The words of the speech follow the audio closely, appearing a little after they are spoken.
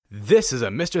This is a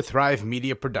Mr. Thrive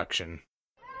Media production.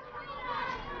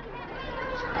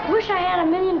 Wish I had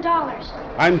 $1 million.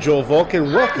 I'm Joel Volk,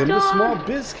 and welcome to Small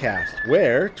Bizcast,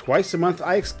 where twice a month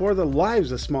I explore the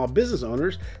lives of small business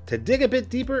owners to dig a bit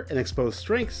deeper and expose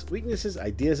strengths, weaknesses,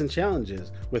 ideas, and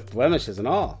challenges, with blemishes and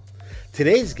all.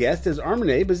 Today's guest is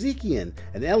Armine Bazikyan,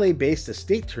 an LA-based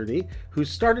estate attorney who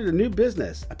started a new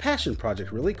business, a passion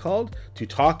project really, called To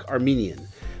Talk Armenian.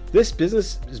 This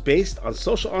business is based on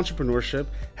social entrepreneurship,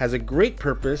 has a great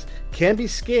purpose, can be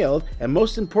scaled, and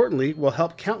most importantly, will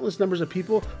help countless numbers of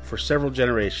people for several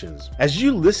generations. As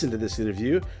you listen to this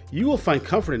interview, you will find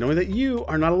comfort in knowing that you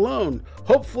are not alone.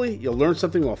 Hopefully, you'll learn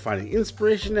something while finding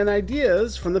inspiration and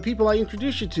ideas from the people I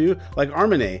introduce you to, like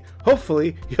Armine.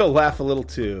 Hopefully, you'll laugh a little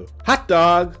too. Hot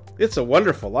dog! It's a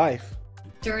wonderful life.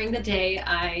 During the day,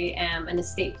 I am an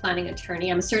estate planning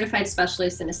attorney. I'm a certified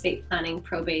specialist in estate planning,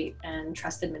 probate, and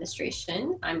trust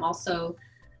administration. I'm also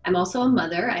a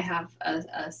mother. I have a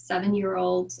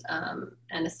 7-year-old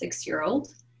and a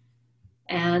 6-year-old.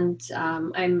 And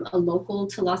I'm a local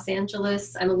to Los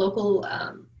Angeles. I'm a local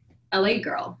LA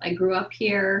girl. I grew up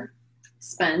here,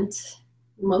 spent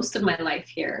most of my life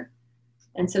here.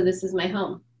 And so this is my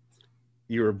home.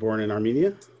 You were born in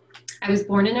Armenia? I was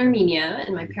born in Armenia,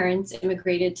 and my parents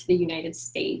immigrated to the United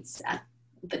States at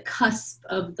the cusp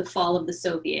of the fall of the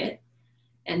Soviet.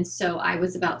 And so I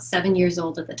was about 7 years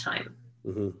old at the time.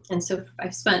 Mm-hmm. And so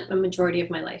I've spent a majority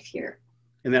of my life here.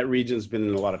 And that region's been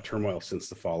in a lot of turmoil since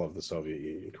the fall of the Soviet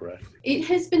Union, correct? It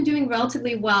has been doing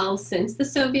relatively well since the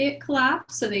Soviet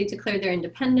collapse. So they declared their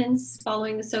independence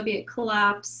following the Soviet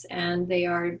collapse, and they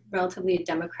are relatively a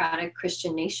democratic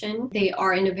Christian nation. They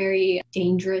are in a very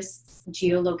dangerous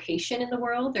geolocation in the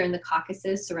world. They're in the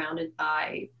Caucasus, surrounded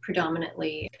by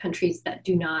predominantly countries that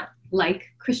do not like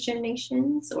Christian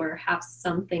nations or have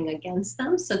something against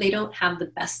them. So they don't have the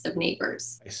best of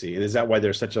neighbors. I see. And is that why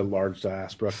there's such a large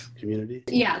diaspora community?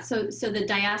 Yeah. So the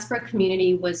diaspora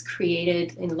community was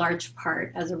created in large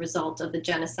part as a result of the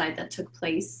genocide that took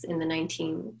place in the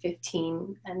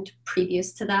 1915 and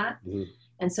previous to that. Mm-hmm.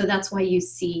 And so that's why you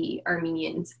see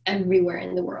Armenians everywhere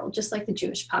in the world, just like the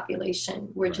Jewish population.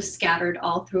 We're right. Just scattered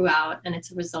all throughout, and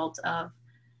it's a result of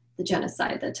the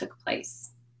genocide that took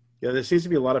place. Yeah, there seems to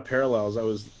be a lot of parallels. I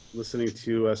was listening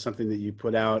to something that you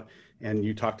put out, and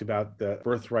you talked about the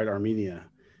Birthright Armenia.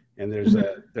 And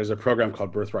there's a program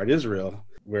called Birthright Israel,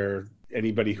 where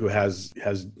anybody who has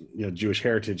Jewish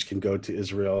heritage can go to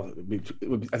Israel.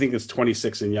 I think it's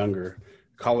 26 and younger.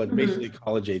 Basically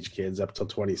college age kids up till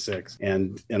 26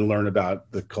 and learn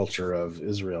about the culture of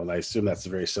Israel. And I assume that's a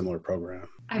very similar program.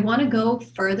 I want to go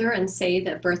further and say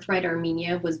that Birthright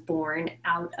Armenia was born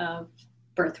out of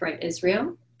Birthright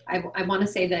Israel. I want to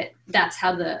say that that's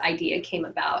how the idea came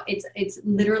about. It's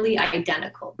literally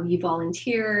identical. You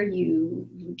volunteer, you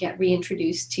get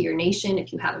reintroduced to your nation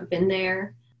if you haven't been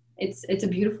there. It's a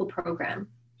beautiful program.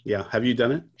 Yeah. Have you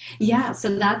done it? Yeah.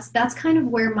 So that's kind of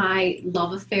where my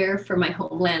love affair for my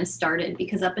homeland started,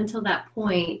 because up until that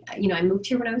point, I moved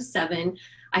here when I was 7.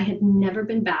 I had never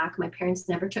been back. My parents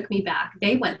never took me back.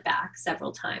 They went back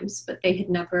several times, but they had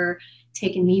never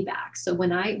taken me back. So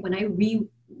when I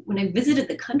visited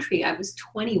the country, I was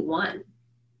 21.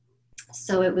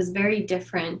 So it was very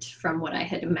different from what I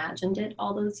had imagined it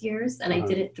all those years. And I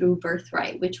did it through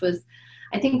Birthright, which was,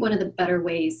 I think, one of the better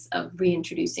ways of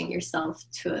reintroducing yourself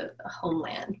to a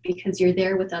homeland, because you're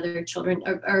there with other children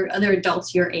or other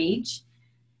adults your age.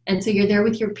 And so you're there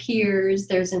with your peers.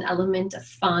 There's an element of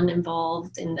fun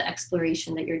involved in the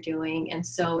exploration that you're doing. And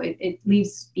so it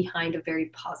leaves behind a very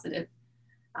positive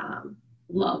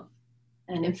love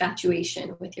and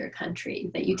infatuation with your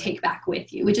country that you take back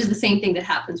with you, which is the same thing that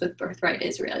happens with Birthright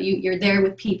Israel. You're there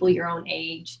with people your own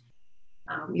age.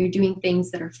 You're doing things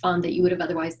that are fun that you would have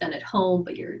otherwise done at home,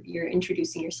 but you're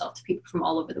introducing yourself to people from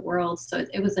all over the world. So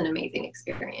it was an amazing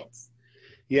experience.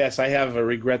 Yes, I have a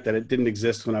regret that it didn't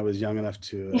exist when I was young enough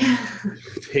to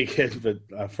take it.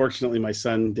 But fortunately, my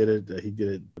son did it. He did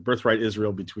it, Birthright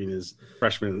Israel, between his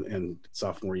freshman and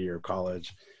sophomore year of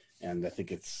college. And I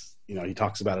think it's, he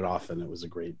talks about it often. It was a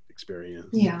great experience.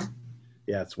 Yeah.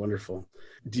 Yeah, it's wonderful.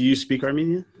 Do you speak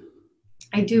Armenian?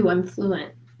 I do. I'm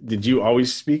fluent. Did you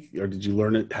always speak, or did you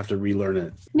have to relearn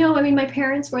it? No, I mean, my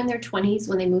parents were in their 20s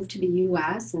when they moved to the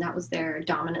U.S., and that was their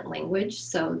dominant language.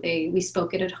 So we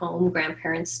spoke it at home.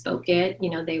 Grandparents spoke it.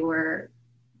 They were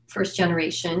first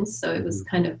generation, so it was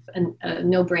kind of a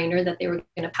no-brainer that they were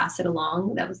going to pass it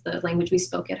along. That was the language we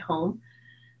spoke at home.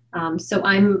 So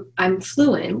I'm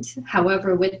fluent.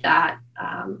 However, with that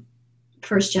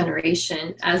first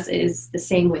generation, as is the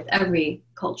same with every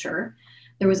culture,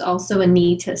 There was also a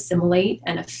need to assimilate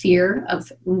and a fear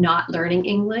of not learning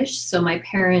English. So my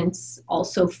parents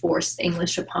also forced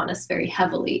English upon us very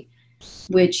heavily,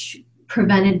 which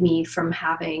prevented me from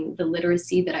having the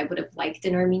literacy that I would have liked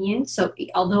in Armenian. So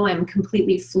although I'm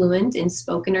completely fluent in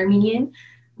spoken Armenian,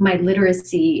 my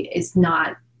literacy is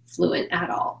not fluent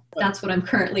at all. That's what I'm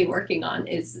currently working on,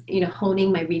 is,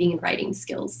 honing my reading and writing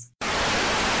skills.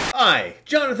 I,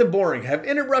 Jonathan Boring, have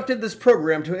interrupted this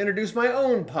program to introduce my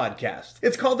own podcast.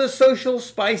 It's called the Social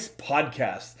Spice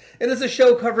Podcast, and it's a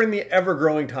show covering the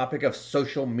ever-growing topic of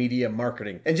social media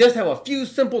marketing, and just how a few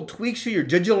simple tweaks to your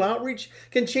digital outreach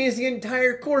can change the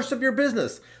entire course of your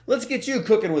business. Let's get you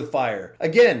cooking with fire.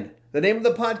 Again, the name of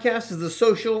the podcast is the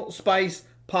Social Spice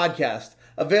Podcast,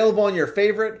 available on your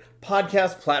favorite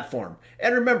podcast platform.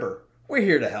 And remember, we're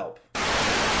here to help.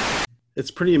 It's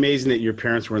pretty amazing that your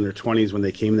parents were in their 20s when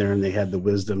they came there and they had the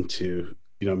wisdom to,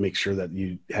 make sure that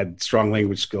you had strong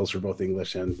language skills for both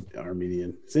English and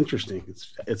Armenian. It's interesting.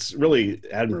 It's really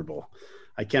admirable.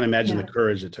 I can't imagine the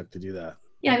courage it took to do that.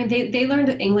 Yeah, I mean, they learned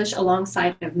English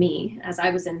alongside of me as I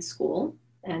was in school.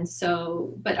 And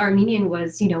so, but Armenian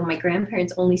was, my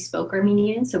grandparents only spoke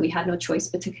Armenian, so we had no choice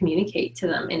but to communicate to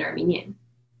them in Armenian.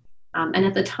 And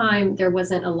at the time, there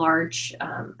wasn't a large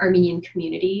Armenian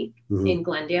community in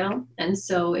Glendale. And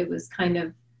so it was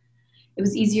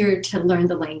easier to learn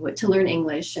the language, to learn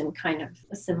English and kind of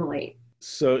assimilate.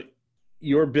 So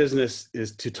your business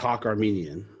is to talk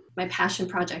Armenian. My passion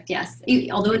project, yes,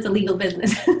 although it's a legal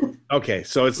business. Okay,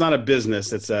 so it's not a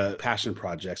business, it's a passion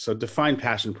project. So define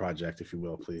passion project, if you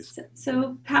will, please.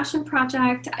 So passion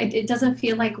project, it doesn't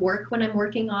feel like work when I'm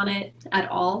working on it at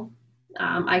all.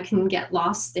 I can get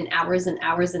lost in hours and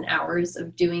hours and hours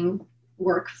of doing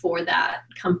work for that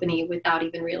company without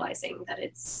even realizing that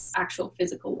it's actual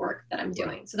physical work that I'm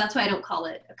doing. So that's why I don't call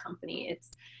it a company.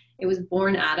 It was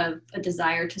born out of a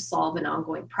desire to solve an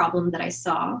ongoing problem that I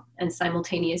saw and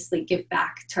simultaneously give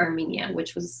back to Armenia,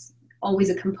 which was always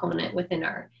a component within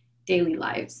our daily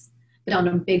lives, but on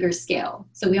a bigger scale.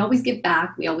 So we always give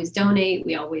back, we always donate,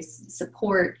 we always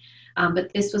support.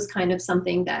 But this was kind of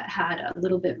something that had a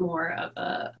little bit more of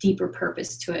a deeper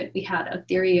purpose to it. We had a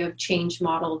theory of change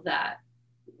model that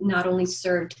not only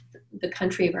served the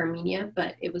country of Armenia,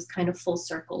 but it was kind of full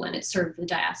circle, and it served the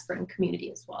diasporan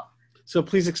community as well. So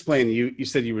please explain, you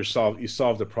said you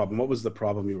solved a problem. What was the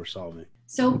problem you were solving?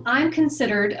 So I'm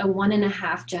considered a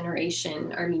 1.5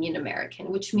 generation Armenian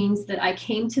American, which means that I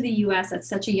came to the US at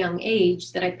such a young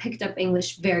age that I picked up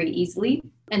English very easily.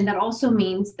 And that also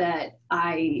means that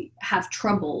I have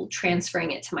trouble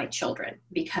transferring it to my children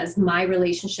because my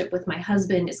relationship with my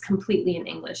husband is completely in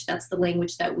English. That's the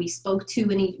language that we spoke to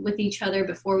with each other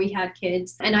before we had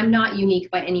kids. And I'm not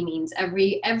unique by any means.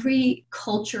 Every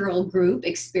cultural group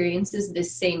experiences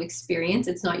this same experience.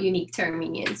 It's not unique to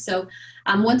Armenians. So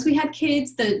once we had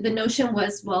kids, the notion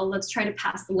was, well, let's try to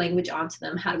pass the language on to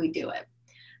them. How do we do it?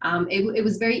 It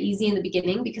was very easy in the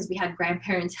beginning because we had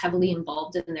grandparents heavily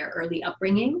involved in their early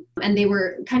upbringing, and they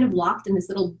were kind of locked in this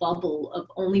little bubble of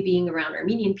only being around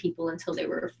Armenian people until they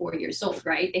were 4 years old,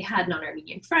 right? They had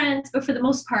non-Armenian friends, but for the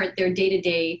most part, their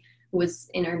day-to-day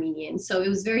was in Armenian. So it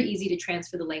was very easy to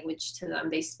transfer the language to them.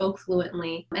 They spoke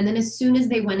fluently. And then as soon as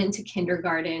they went into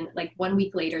kindergarten, like 1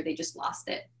 week later, they just lost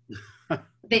it.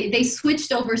 They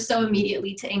switched over so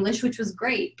immediately to English, which was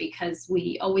great because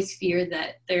we always fear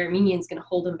that the Armenian's going to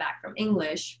hold them back from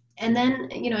English. And then,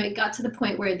 it got to the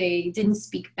point where they didn't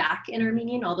speak back in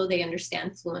Armenian, although they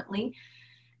understand fluently.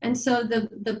 And so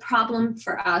the problem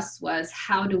for us was,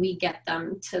 how do we get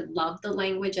them to love the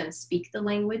language and speak the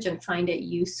language and find it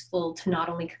useful to not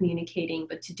only communicating,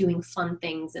 but to doing fun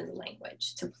things in the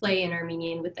language, to play in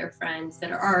Armenian with their friends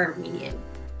that are Armenian,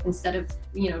 instead of,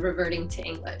 reverting to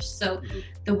English. So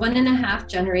the 1.5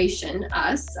 generation,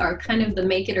 us, are kind of the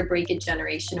make it or break it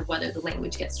generation of whether the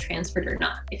language gets transferred or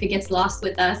not. If it gets lost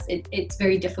with us, it's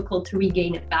very difficult to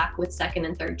regain it back with second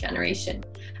and third generation.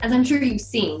 As I'm sure you've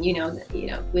seen,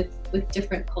 with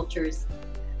different cultures,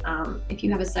 if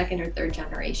you have a second or third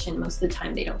generation, most of the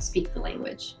time they don't speak the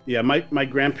language. Yeah, my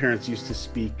grandparents used to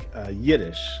speak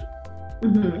Yiddish.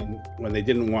 When they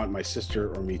didn't want my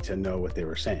sister or me to know what they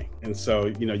were saying. And so,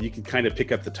 you could kind of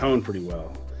pick up the tone pretty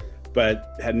well,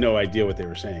 but had no idea what they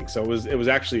were saying. So it was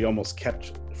actually almost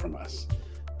kept from us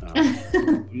at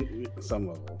some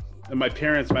level. And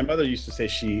my mother used to say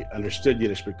she understood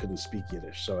Yiddish but couldn't speak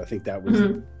Yiddish. So I think that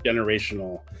was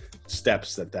generational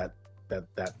steps that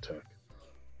took.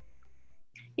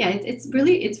 Yeah, it's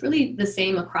really the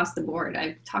same across the board.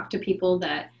 I've talked to people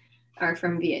that are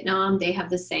from Vietnam. They have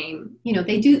the same,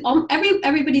 they do,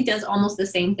 everybody does almost the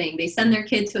same thing. They send their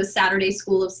kid to a Saturday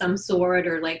school of some sort,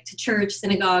 or like to church,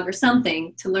 synagogue or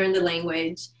something to learn the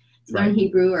language, to learn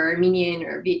Hebrew or Armenian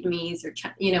or Vietnamese or,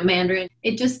 Mandarin.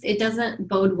 It doesn't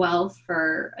bode well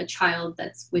for a child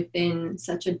that's within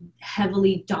such a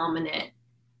heavily dominant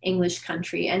English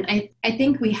country. And I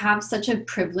think we have such a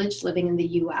privilege living in the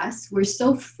US. We're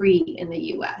so free in the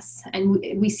US. And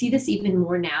we see this even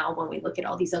more now when we look at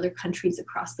all these other countries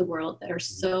across the world that are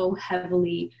so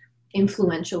heavily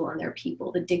influential on their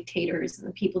people. The dictators and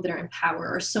the people that are in power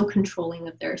are so controlling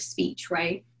of their speech,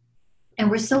 right?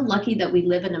 And we're so lucky that we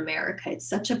live in America. It's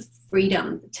such a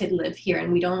freedom to live here.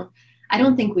 And I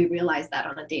don't think we realize that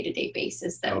on a day-to-day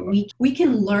basis, that we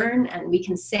can learn and we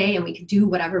can say and we can do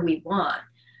whatever we want.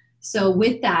 So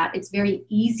with that, it's very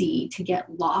easy to get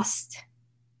lost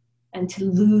and to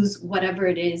lose whatever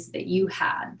it is that you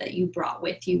had, that you brought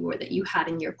with you, or that you had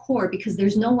in your core, because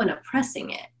there's no one oppressing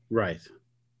it. Right.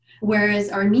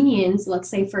 Whereas Armenians, let's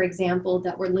say, for example,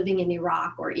 that were living in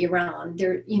Iraq or Iran,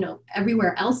 they're,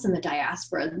 everywhere else in the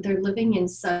diaspora, they're living in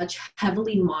such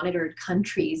heavily monitored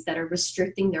countries that are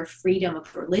restricting their freedom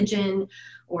of religion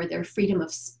or their freedom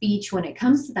of speech when it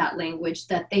comes to that language,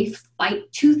 that they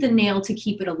fight tooth and nail to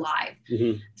keep it alive.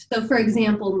 Mm-hmm. So, for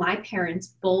example, my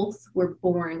parents both were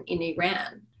born in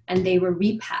Iran. And they were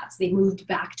repats. They moved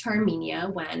back to Armenia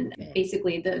when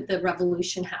basically the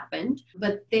revolution happened.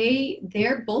 But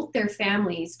both their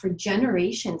families for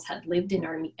generations had lived in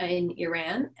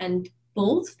Iran, and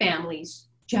both families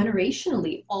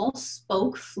generationally all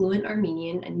spoke fluent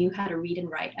Armenian and knew how to read and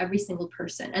write, every single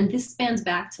person. And this spans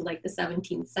back to like the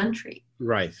 17th century.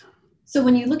 Right. So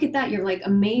when you look at that, you're like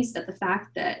amazed at the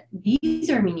fact that these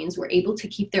Armenians were able to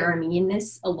keep their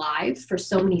Armenianness alive for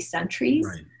so many centuries.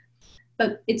 Right.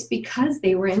 But it's because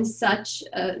they were in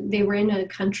a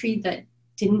country that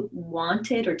didn't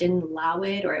want it or didn't allow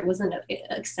it, or it wasn't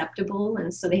acceptable.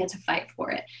 And so they had to fight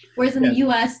for it. Whereas in the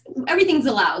US, everything's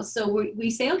allowed. So we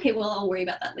say, okay, well, I'll worry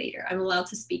about that later. I'm allowed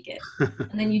to speak it.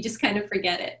 And then you just kind of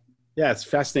forget it. Yeah, it's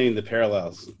fascinating, the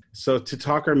parallels. So To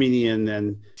Talk Armenian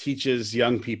then teaches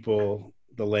young people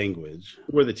the language.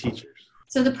 Who are the teachers?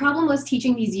 So the problem was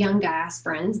teaching these young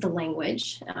diasporans the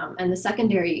language, and the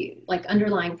secondary,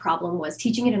 underlying problem was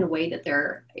teaching it in a way that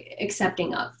they're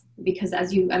accepting of. Because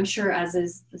I'm sure, as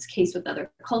is the case with other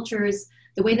cultures,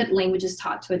 the way that language is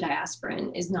taught to a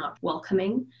diasporan is not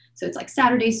welcoming. So it's like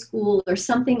Saturday school or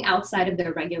something outside of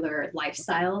their regular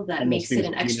lifestyle that makes it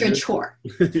an extra chore.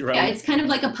 Right. Yeah, it's kind of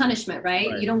like a punishment,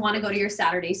 right? You don't want to go to your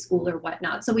Saturday school or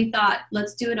whatnot. So we thought,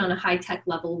 let's do it on a high-tech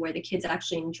level where the kids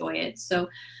actually enjoy it. So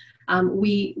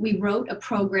we wrote a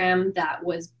program that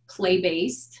was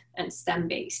play-based and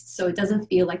STEM-based. So it doesn't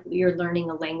feel like you're learning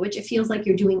a language. It feels like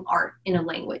you're doing art in a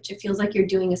language. It feels like you're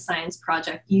doing a science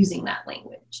project using that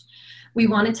language. We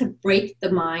wanted to break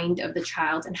the mind of the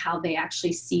child and how they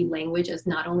actually see language as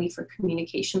not only for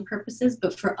communication purposes,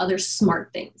 but for other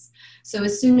smart things. So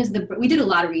as soon as we did a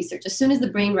lot of research, as soon as the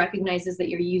brain recognizes that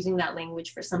you're using that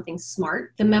language for something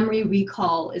smart, the memory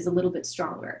recall is a little bit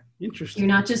stronger. Interesting.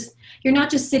 You're not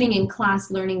just sitting in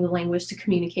class learning the language to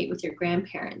communicate with your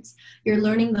grandparents. You're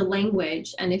learning the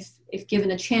language, and if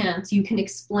given a chance, you can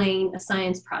explain a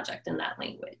science project in that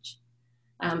language.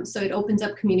 So it opens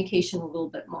up communication a little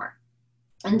bit more.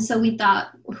 And so we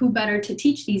thought, who better to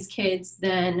teach these kids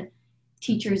than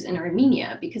teachers in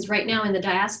Armenia? Because right now in the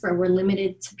diaspora, we're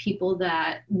limited to people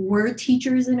that were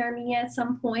teachers in Armenia at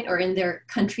some point or in their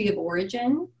country of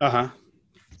origin. Uh-huh.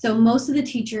 So most of the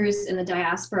teachers in the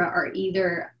diaspora are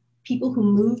either people who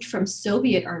moved from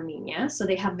Soviet Armenia, so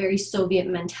they have very Soviet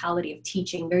mentality of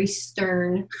teaching, very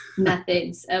stern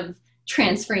methods of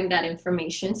transferring that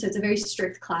information. So it's a very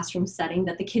strict classroom setting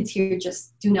that the kids here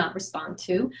just do not respond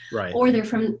to. Right. Or they're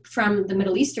from the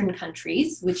Middle Eastern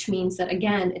countries, which means that,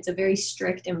 again, it's a very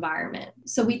strict environment.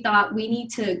 So we thought we need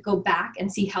to go back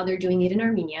and see how they're doing it in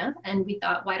Armenia. And we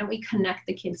thought, why don't we connect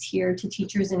the kids here to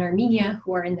teachers in Armenia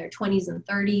who are in their 20s and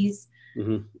 30s.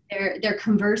 Mm-hmm. They're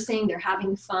conversing, they're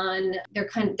having fun, they're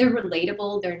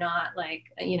relatable. They're not like,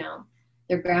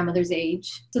 their grandmother's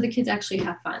age. So the kids actually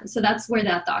have fun. So that's where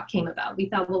that thought came about. We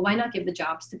thought, well, why not give the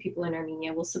jobs to people in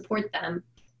Armenia? We'll support them.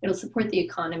 It'll support the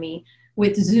economy.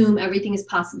 With Zoom, everything is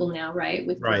possible now, right?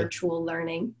 With virtual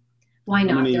learning. Why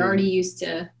not? They're already used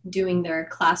to doing their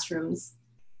classrooms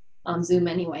on Zoom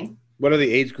anyway. What are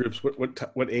the age groups?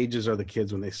 What ages are the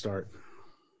kids when they start?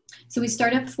 So we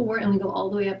start at 4 and we go all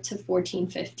the way up to 14,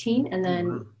 15. And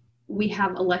then we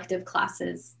have elective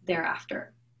classes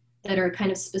thereafter that are kind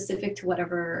of specific to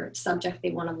whatever subject they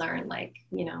want to learn. Like,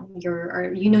 you're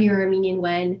Armenian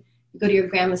when you go to your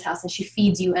grandma's house and she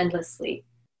feeds you endlessly.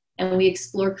 And we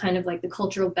explore kind of like the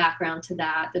cultural background to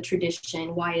that, the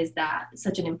tradition. Why is that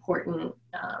such an important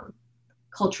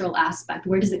cultural aspect?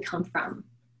 Where does it come from?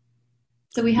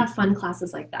 So we have fun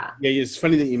classes like that. Yeah, it's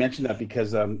funny that you mentioned that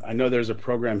because I know there's a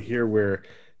program here where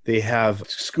they have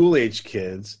school-age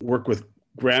kids work with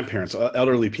grandparents,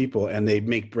 elderly people, and they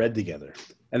make bread together.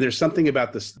 And there's something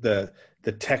about this, the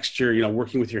texture,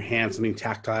 working with your hands, something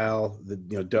tactile.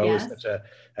 Dough is such a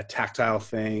tactile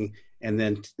thing. And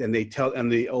then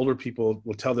the older people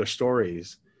will tell their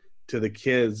stories to the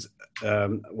kids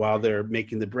while they're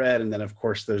making the bread. And then of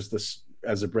course there's this,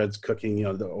 as the bread's cooking,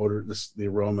 the odor, the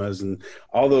aromas, and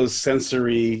all those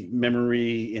sensory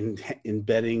memory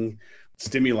embedding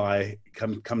stimuli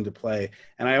come to play.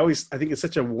 And I think it's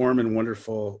such a warm and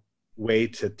wonderful way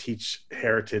to teach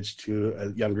heritage to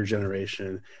a younger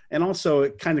generation. And also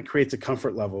it kind of creates a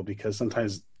comfort level because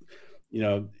sometimes,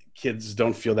 kids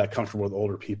don't feel that comfortable with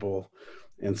older people.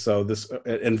 And so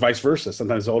and vice versa.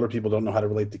 Sometimes older people don't know how to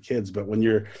relate to kids, but when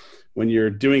you're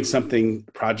doing something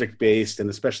project-based, and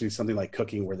especially something like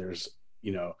cooking where there's,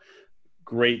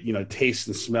 great, taste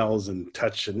and smells and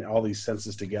touch and all these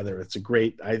senses together,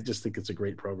 I just think it's a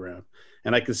great program.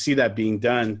 And I could see that being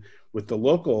done with the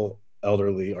local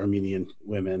elderly Armenian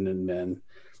women and men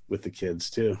with the kids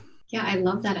too. Yeah, I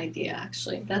love that idea,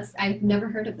 actually. I've never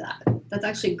heard of that. That's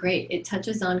actually great. It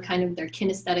touches on kind of their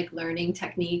kinesthetic learning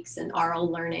techniques and oral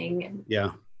learning and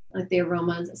like the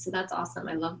aromas. So that's awesome.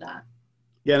 I love that.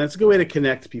 Yeah, and it's a good way to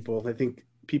connect people. I think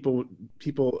people,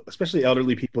 especially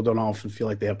elderly people, don't often feel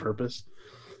like they have purpose.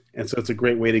 And so it's a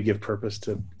great way to give purpose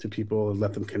to people and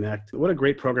let them connect. What a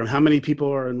great program. How many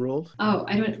people are enrolled? Oh,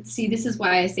 I don't see. This is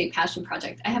why I say passion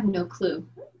project. I have no clue.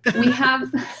 We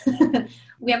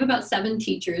have about 7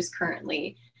 teachers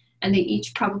currently, and they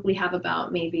each probably have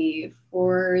about maybe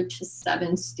 4 to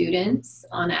 7 students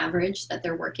on average that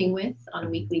they're working with on a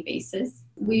weekly basis.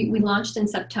 We launched in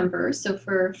September, so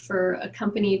for a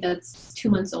company that's 2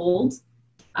 months old,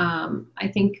 I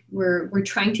think we're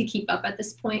trying to keep up at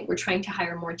this point. We're trying to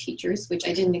hire more teachers, which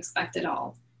I didn't expect at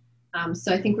all.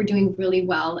 So I think we're doing really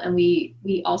well, and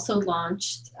we also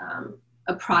launched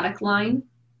a product line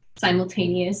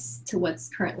simultaneous to what's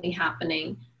currently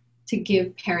happening to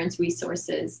give parents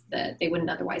resources that they wouldn't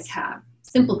otherwise have.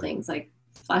 Simple things like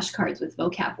flashcards with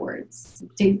vocab words.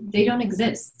 They don't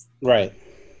exist. Right.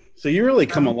 So you really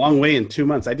come a long way in 2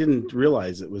 months. I didn't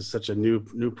realize it was such a new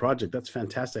project. That's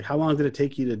fantastic. How long did it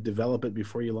take you to develop it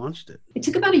before you launched it? It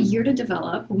took about a year to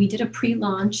develop. We did a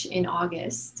pre-launch in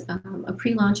August, a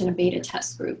pre-launch and a beta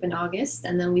test group in August,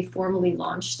 and then we formally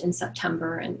launched in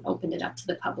September and opened it up to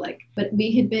the public. But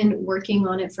we had been working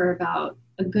on it for about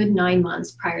a good 9 months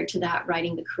prior to that,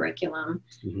 writing the curriculum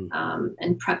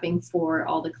and prepping for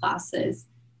all the classes.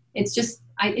 It's just,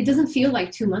 it doesn't feel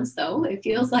like 2 months though. It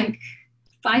feels like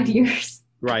 5 years.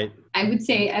 Right. I would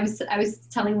say, I was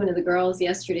telling one of the girls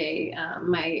yesterday,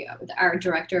 our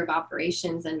director of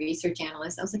operations and research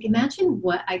analyst, I was like, imagine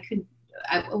what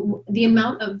the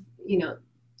amount of,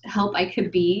 help I could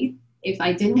be if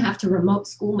I didn't have to remote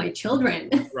school my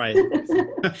children. Right.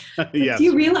 Yes. Do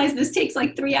you realize this takes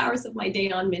like 3 hours of my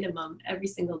day on minimum every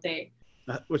single day?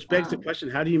 Which begs the question,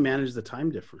 how do you manage the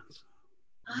time difference?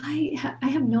 I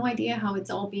have no idea how it's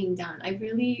all being done.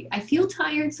 I feel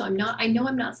tired, so I know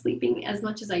I'm not sleeping as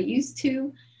much as I used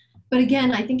to. But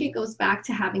again, I think it goes back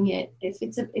to having it, if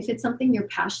it's something you're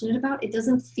passionate about, it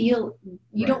doesn't feel,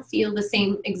 you don't feel the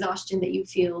same exhaustion that you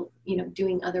feel,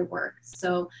 doing other work.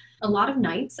 So a lot of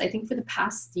nights, I think for the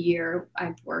past year,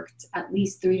 I've worked at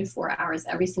least 3 to 4 hours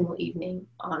every single evening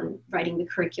on writing the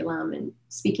curriculum and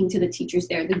speaking to the teachers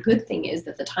there. The good thing is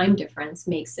that the time difference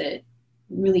makes it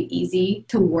really easy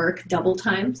to work double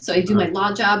time. So I do my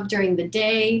law job during the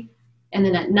day, and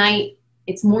then at night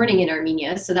it's morning in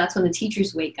Armenia. So that's when the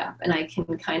teachers wake up, and I can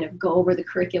kind of go over the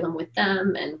curriculum with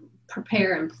them and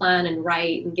prepare and plan and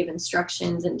write and give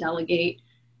instructions and delegate.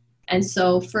 And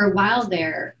so for a while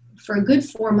there, for a good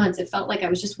 4 months, it felt like I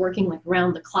was just working like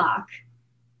round the clock.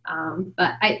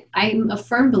 But I'm a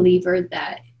firm believer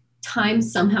that time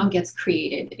somehow gets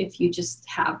created if you just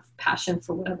have passion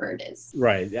for whatever it is.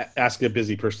 Right. Ask a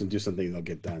busy person to do something, they'll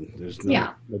get done. There's no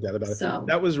doubt about it. So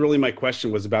that was really my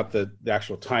question, was about the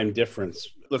actual time difference.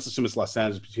 Let's assume it's Los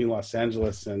Angeles. Between Los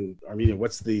Angeles and Armenia,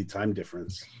 what's the time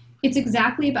difference? It's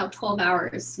exactly about 12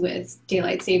 hours with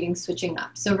daylight savings switching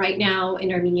up. So right now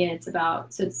in Armenia,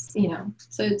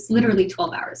 it's literally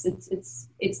 12 hours.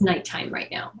 It's nighttime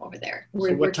right now over there.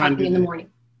 We're talking in the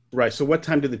morning. Right. So what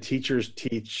time do the teachers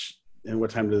teach, and what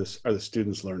time are the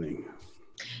students learning?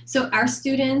 So our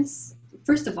students,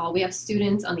 first of all, we have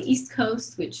students on the East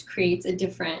Coast, which creates a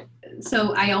different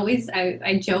So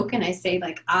I joke and I say,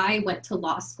 like, I went to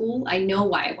law school. I know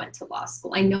why I went to law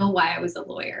school. I know why I was a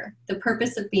lawyer. The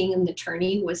purpose of being an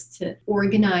attorney was to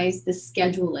organize the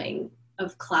scheduling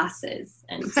of classes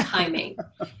and timing.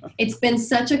 It's been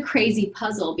such a crazy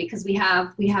puzzle because we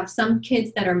have some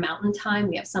kids that are mountain time.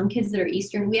 We have some kids that are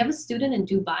Eastern. We have a student in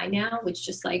Dubai now, which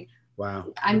just like,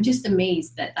 Wow. I'm just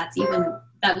amazed that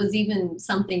that was even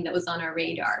something that was on our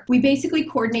radar. We basically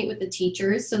coordinate with the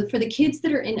teachers. So for the kids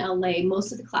that are in LA,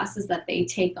 most of the classes that they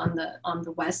take on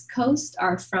the West Coast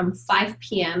are from 5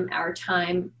 p.m. our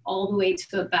time all the way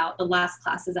to about the last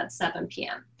classes at 7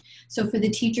 p.m. So for the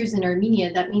teachers in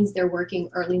Armenia, that means they're working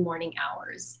early morning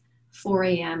hours, 4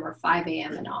 a.m. or 5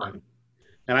 a.m. and on.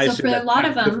 And I so for a lot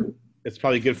of them, it's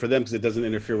probably good for them because it doesn't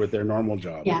interfere with their normal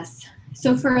job. Yes.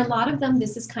 So for a lot of them,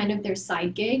 this is kind of their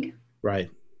side gig.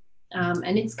 Right.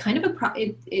 And it's kind of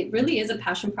it really is a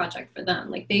passion project for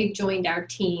them. Like they've joined our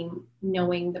team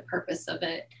knowing the purpose of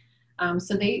it.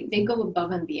 So they go above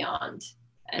and beyond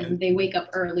and they wake up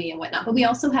early and whatnot. But we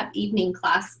also have evening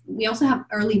class. We also have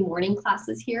early morning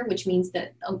classes here, which means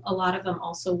that a lot of them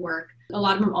also work. A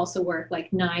lot of them also work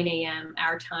like 9 a.m.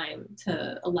 our time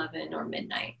to 11 or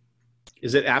midnight.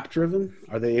 Is it app driven?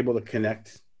 Are they able to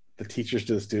connect the teachers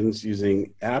to the students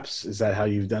using apps? Is that how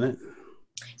you've done it?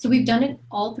 So we've done it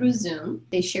all through Zoom.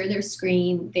 They share their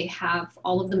screen. They have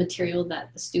all of the material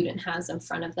that the student has in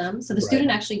front of them. So the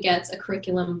student actually gets a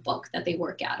curriculum book that they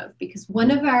work out of, because one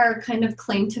of our kind of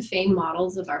claim to fame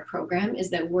models of our program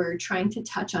is that we're trying to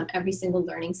touch on every single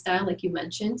learning style, like you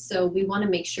mentioned. So we want to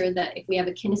make sure that if we have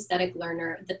a kinesthetic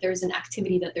learner, that there's an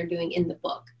activity that they're doing in the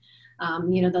book.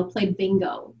 They'll play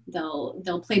bingo,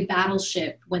 they'll play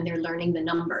Battleship when they're learning the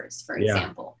numbers, for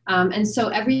example. And so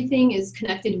everything is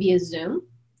connected via Zoom.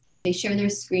 They share their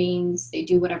screens, they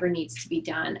do whatever needs to be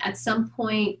done. At some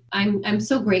point, I'm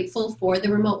so grateful for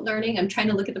the remote learning. I'm trying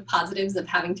to look at the positives of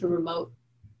having to remote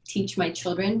teach my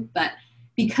children, but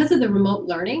because of the remote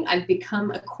learning, I've become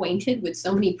acquainted with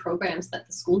so many programs that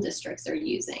the school districts are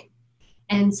using.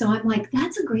 And so I'm like,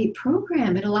 that's a great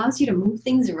program. It allows you to move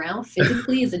things around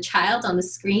physically as a child on the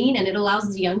screen, and it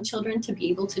allows the young children to be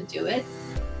able to do it.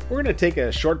 We're going to take a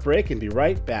short break and be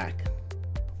right back.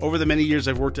 Over the many years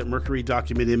I've worked at Mercury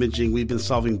Document Imaging, we've been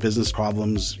solving business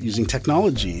problems using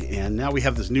technology, and now we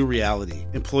have this new reality.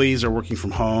 Employees are working from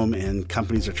home, and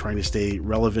companies are trying to stay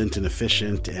relevant and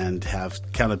efficient and have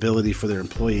accountability for their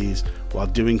employees while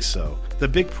doing so. The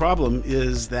big problem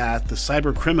is that the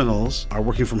cyber criminals are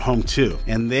working from home too,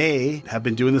 and they have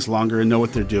been doing this longer and know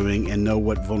what they're doing and know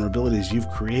what vulnerabilities you've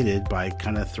created by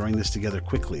kind of throwing this together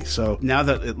quickly. So now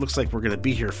that it looks like we're going to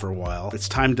be here for a while, it's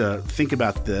time to think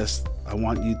about this. I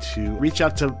want you to reach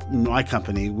out to my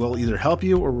company. We'll either help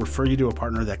you or refer you to a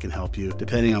partner that can help you,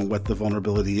 depending on what the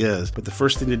vulnerability is. But the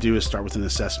first thing to do is start with an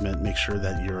assessment, make sure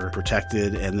that you're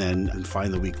protected, and then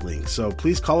find the weak link. So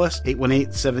please call us,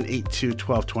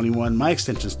 818-782-1221. My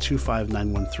extension is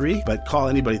 25913, but call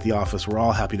anybody at the office. We're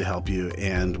all happy to help you,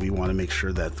 and we want to make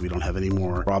sure that we don't have any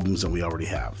more problems than we already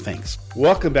have. Thanks.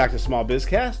 Welcome back to Small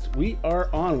Bizcast. We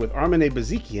are on with Armine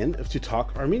Bazikyan of To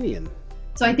Talk Armenian.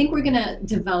 So I think we're going to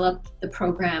develop the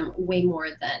program way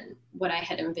more than what I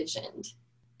had envisioned.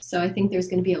 So I think there's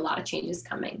going to be a lot of changes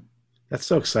coming. That's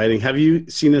so exciting. Have you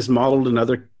seen this modeled in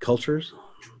other cultures?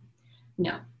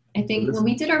 No. I think when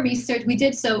we did our research,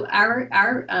 so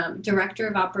our director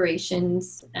of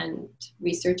operations and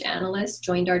research analyst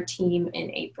joined our team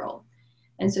in April.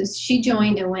 And so she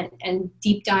joined and went and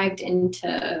deep dived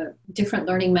into different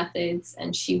learning methods.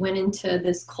 And she went into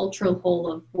this cultural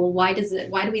hole of, well, why do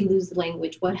we lose the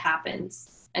language? What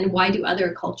happens? And why is it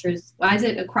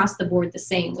across the board the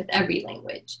same with every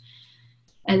language?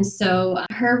 And so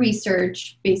her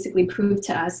research basically proved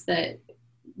to us that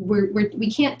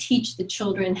we can't teach the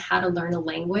children how to learn a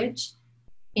language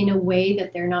in a way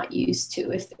that they're not used to.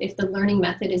 If the learning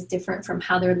method is different from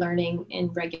how they're learning in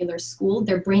regular school,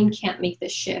 their brain can't make the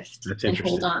shift and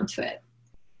hold on to it.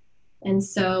 And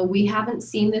so we haven't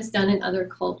seen this done in other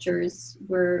cultures.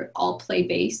 We're all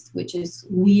play-based, which is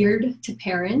weird to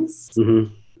parents.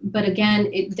 Mm-hmm. But again,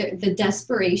 the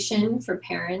desperation for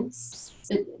parents,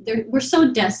 we're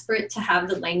so desperate to have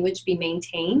the language be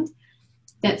maintained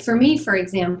that for me, for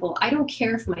example, I don't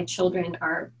care if my children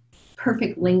are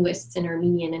perfect linguists in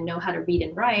Armenian and know how to read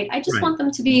and write. I just want them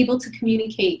to be able to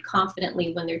communicate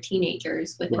confidently when they're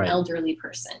teenagers with an elderly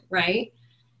person, right?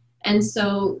 And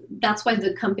so that's why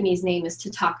the company's name is To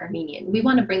Talk Armenian. We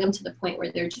want to bring them to the point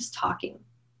where they're just talking.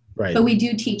 Right. But we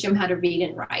do teach them how to read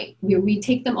and write. We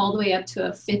take them all the way up to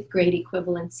a 5th grade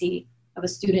equivalency of a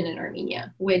student in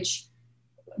Armenia, which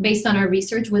based on our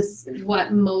research was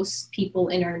what most people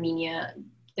in Armenia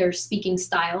their speaking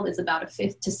style is about a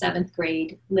 5th to 7th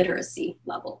grade literacy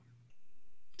level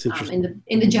in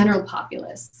the general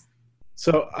populace.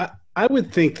 So I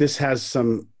would think this has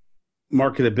some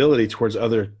marketability towards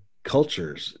other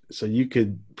cultures. So you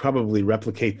could probably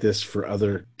replicate this for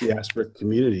other diaspora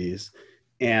communities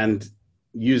and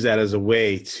use that as a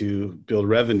way to build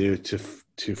revenue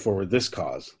to forward this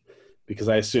cause, because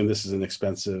I assume this is an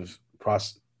expensive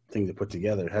thing to put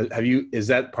together. Is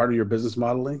that part of your business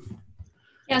modeling?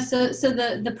 Yeah, so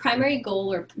the primary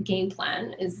goal or game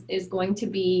plan is going to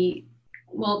be,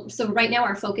 well, so right now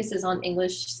our focus is on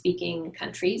English speaking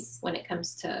countries when it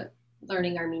comes to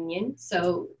learning Armenian.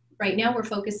 So right now we're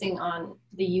focusing on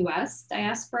the US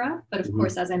diaspora, but of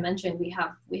course, as I mentioned, we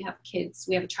have kids,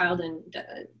 we have a child in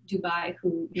Dubai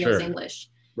who knows English.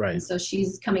 Right. And so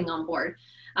she's coming on board.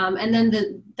 And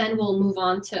then we'll move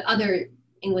on to other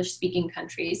English speaking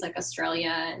countries like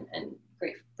Australia and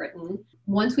Great Britain.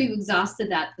 Once we've exhausted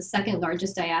that, the second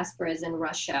largest diaspora is in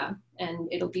Russia, and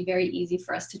it'll be very easy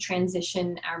for us to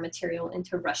transition our material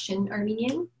into Russian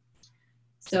Armenian.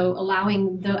 So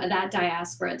allowing that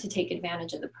diaspora to take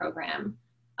advantage of the program.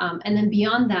 And then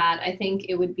beyond that, I think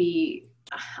it would be,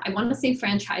 I want to say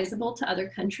franchisable to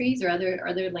other countries or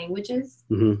other languages.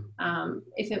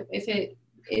 If it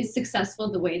is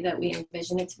successful the way that we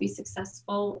envision it to be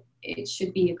successful, it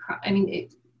should be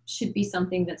it should be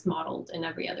something that's modeled in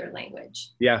every other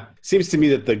language. Yeah. Seems to me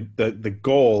that the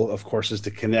goal, of course, is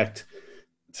to connect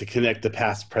the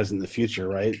past, present, and the future,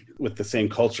 right, with the same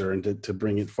culture, and to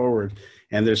bring it forward.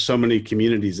 And there's so many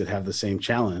communities that have the same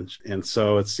challenge. And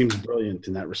so it seems brilliant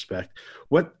in that respect.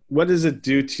 What does it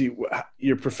do to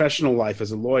your professional life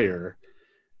as a lawyer?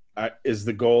 Is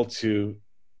the goal to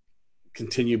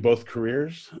continue both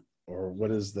careers, or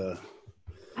what is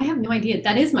I have no idea.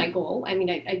 That is my goal. I mean,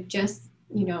 I just,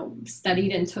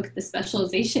 studied and took the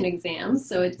specialization exams.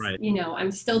 So it's, right.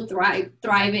 I'm still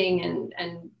thriving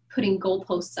and putting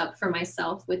goalposts up for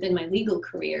myself within my legal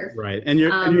career. Right. And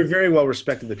you're very well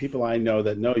respected. The people I know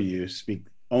that know you speak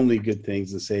only good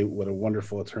things and say what a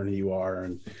wonderful attorney you are.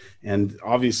 And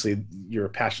obviously you're a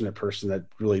passionate person that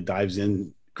really dives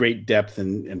in great depth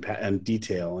and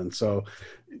detail. And so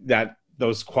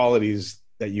those qualities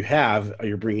that you have,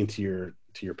 you're bringing to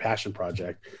your passion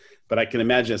project. But I can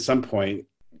imagine at some point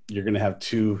you're going to have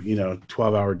two,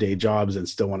 12-hour day jobs and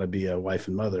still want to be a wife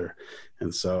and mother.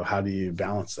 And so how do you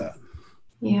balance that?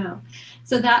 Yeah.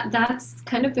 So that's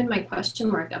kind of been my question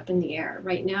mark up in the air.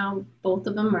 Right now, both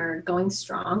of them are going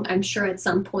strong. I'm sure at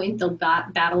some point they'll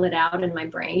battle it out in my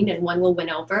brain and one will win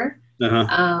over.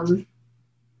 I'm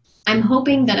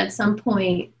hoping that at some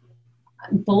point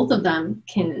both of them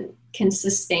can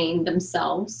sustain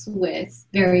themselves with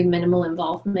very minimal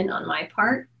involvement on my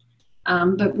part.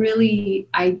 But really,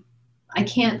 I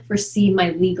can't foresee my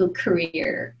legal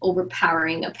career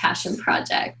overpowering a passion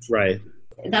project. Right.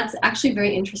 That's actually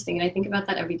very interesting. And I think about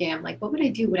that every day. I'm like, what would I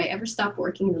do? Would I ever stop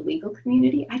working in the legal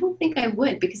community? I don't think I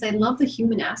would, because I love the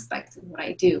human aspect of what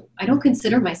I do. I don't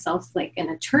consider myself like an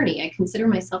attorney. I consider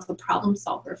myself a problem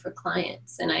solver for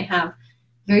clients. And I have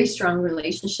very strong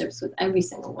relationships with every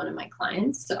single one of my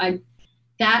clients. So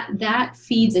that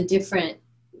feeds a different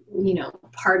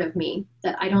part of me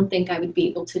that I don't think I would be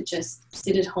able to just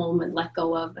sit at home and let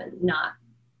go of and not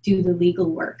do the legal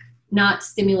work, not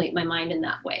stimulate my mind in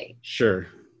that way. Sure.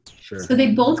 So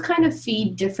they both kind of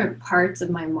feed different parts of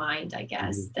my mind, I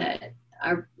guess, that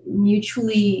are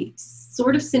mutually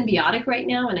sort of symbiotic right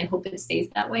now, and I hope it stays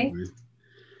that way.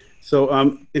 So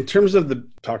in terms of the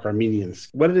Talk Armenians,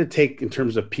 what did it take in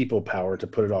terms of people power to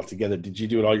put it all together? Did you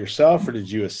do it all yourself, or did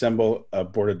you assemble a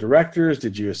board of directors?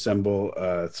 Did you assemble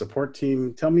a support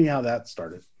team? Tell me how that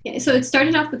started. Yeah, so it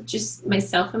started off with just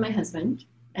myself and my husband.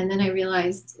 And then I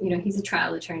realized, he's a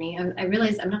trial attorney. I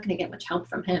realized I'm not going to get much help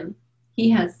from him.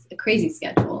 He has a crazy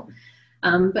schedule.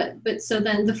 But so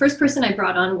then the first person I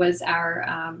brought on was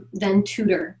our then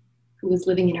tutor who was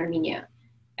living in Armenia.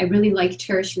 I really liked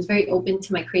her. She was very open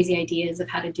to my crazy ideas of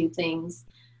how to do things.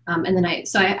 And then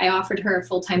I offered her a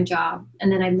full-time job.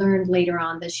 And then I learned later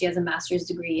on that she has a master's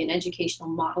degree in educational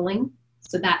modeling.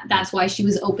 So that's why she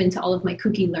was open to all of my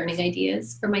kooky learning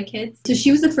ideas for my kids. So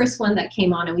she was the first one that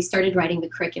came on, and we started writing the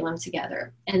curriculum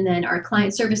together. And then our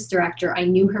client service director, I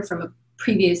knew her from a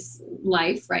previous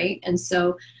life, right? And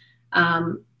so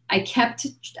I kept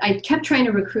trying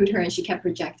to recruit her, and she kept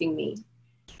rejecting me.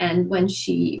 And when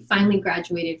she finally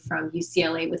graduated from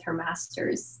UCLA with her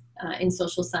master's in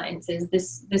social sciences,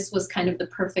 this was kind of the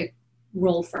perfect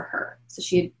role for her. So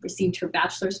she had received her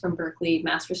bachelor's from Berkeley,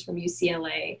 master's from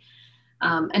UCLA.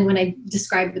 And when I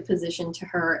described the position to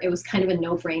her, it was kind of a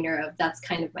no-brainer of that's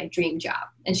kind of my dream job.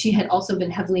 And she had also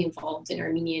been heavily involved in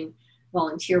Armenian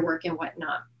volunteer work and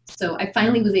whatnot. So I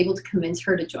finally was able to convince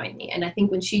her to join me. And I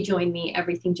think when she joined me,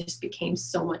 everything just became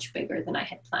so much bigger than I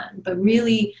had planned. But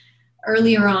really,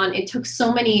 earlier on, it took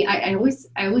so many, I always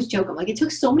joke, I'm like, it took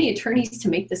so many attorneys to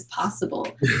make this possible.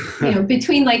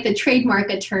 Between like the trademark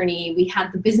attorney, we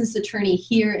had the business attorney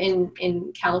here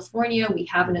in California, we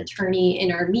have an attorney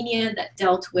in Armenia that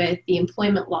dealt with the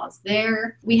employment laws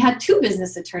there. We had two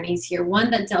business attorneys here, one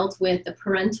that dealt with the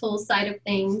parental side of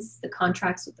things, the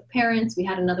contracts with the parents. We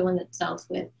had another one that dealt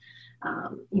with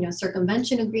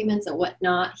circumvention agreements and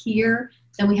whatnot here.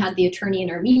 Then we had the attorney in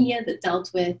Armenia that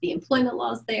dealt with the employment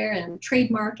laws there and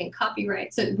trademark and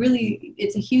copyright. So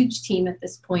it's a huge team at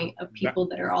this point of people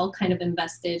that are all kind of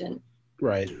invested and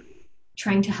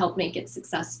trying to help make it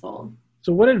successful.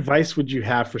 So what advice would you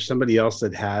have for somebody else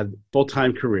that had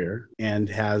full-time career and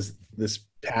has this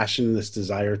passion, this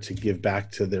desire to give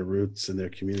back to their roots and their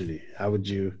community?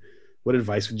 What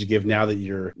advice would you give now that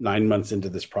you're 9 months into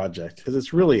this project? Because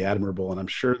it's really admirable, and I'm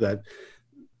sure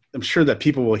that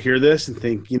people will hear this and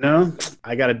think,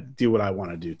 I got to do what I want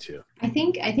to do too. I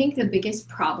think the biggest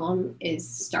problem is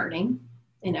starting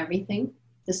in everything.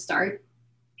 The start,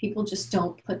 people just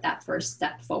don't put that first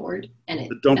step forward, and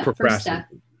don't procrastinate.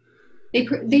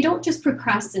 They don't just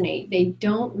procrastinate. They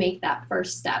don't make that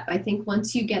first step. I think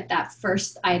once you get that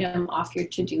first item off your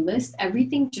to-do list,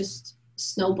 everything just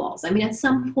snowballs. I mean, at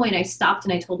some point I stopped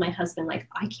and I told my husband, like,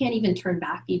 I can't even turn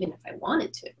back even if I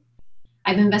wanted to.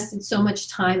 I've invested so much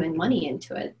time and money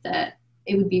into it that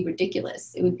it would be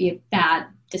ridiculous. It would be a bad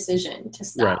decision to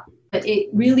stop. Right. But it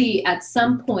really, at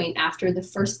some point after the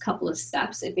first couple of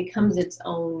steps, it becomes its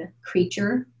own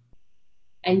creature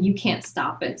and you can't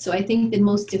stop it. So I think the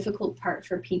most difficult part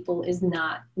for people is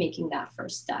not making that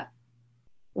first step.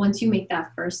 Once you make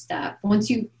that first step, once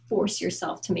you force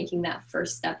yourself to making that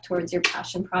first step towards your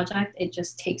passion project, it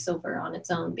just takes over on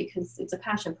its own because it's a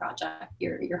passion project.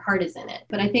 Your heart is in it.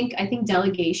 But I think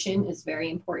delegation is very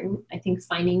important. I think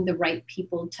finding the right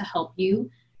people to help you.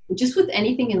 Just with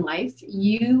anything in life,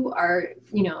 you are,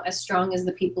 as strong as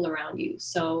the people around you.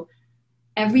 So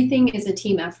everything is a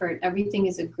team effort. Everything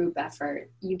is a group effort.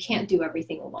 You can't do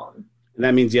everything alone. And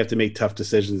that means you have to make tough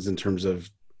decisions in terms of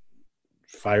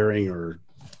firing or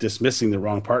dismissing the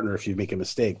wrong partner. If you make a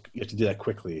mistake, you have to do that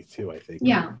quickly too, I think.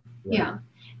 Yeah.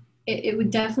 It would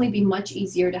definitely be much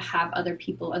easier to have other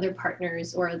people, other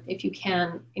partners, or if you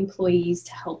can, employees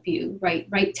to help you.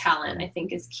 Right talent, I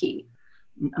think, is key.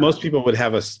 Most people would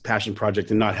have a passion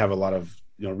project and not have a lot of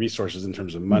resources in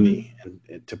terms of money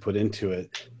and to put into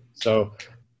it. So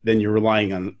then you're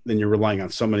relying on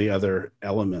so many other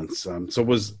elements.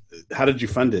 How did you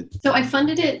fund it? So I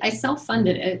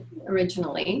self-funded it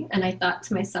originally. And I thought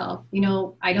to myself,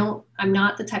 I'm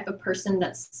not the type of person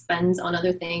that spends on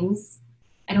other things.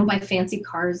 I don't buy fancy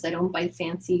cars. I don't buy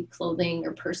fancy clothing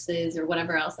or purses or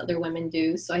whatever else other women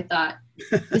do. So I thought,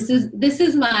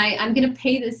 I'm going to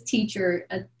pay this teacher,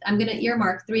 I'm going to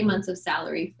earmark 3 months of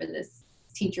salary for this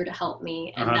teacher to help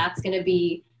me. And that's going to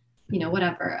be,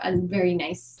 a very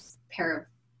nice pair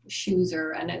of shoes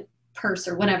and a purse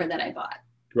or whatever that I bought.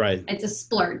 Right. It's a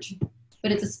splurge,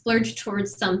 but it's a splurge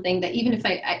towards something that even if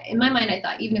in my mind, I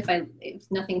thought, even if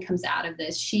nothing comes out of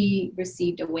this, she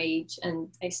received a wage and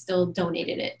I still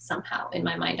donated it somehow. In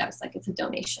my mind, I was like, it's a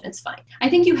donation. It's fine. I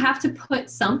think you have to put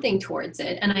something towards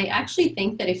it. And I actually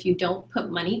think that if you don't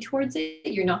put money towards it,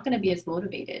 you're not going to be as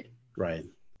motivated. Right.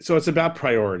 So it's about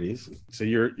priorities. So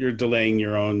you're delaying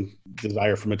your own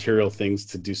desire for material things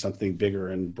to do something bigger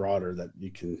and broader that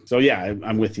you can. So yeah,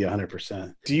 I'm with you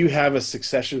 100%. Do you have a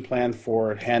succession plan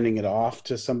for handing it off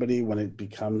to somebody when it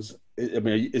becomes,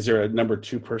 is there a number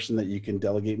 2 person that you can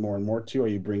delegate more and more to? Are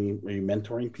you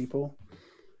mentoring people?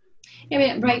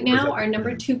 Yeah, right now our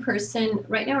number 2 person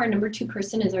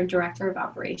is our director of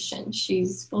operations.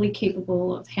 She's fully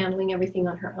capable of handling everything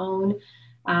on her own.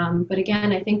 But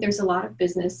again, I think there's a lot of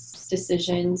business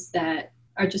decisions that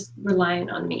are just reliant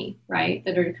on me, right?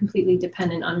 That are completely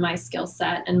dependent on my skill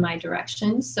set and my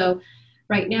direction. So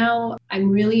right now, I'm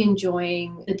really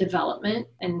enjoying the development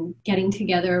and getting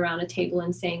together around a table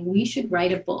and saying, we should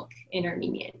write a book in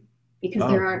Armenian because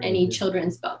there aren't any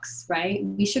children's books, right?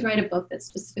 We should write a book that's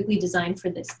specifically designed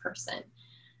for this person.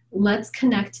 Let's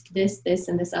connect this,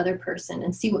 and this other person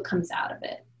and see what comes out of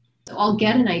it. So I'll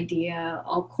get an idea,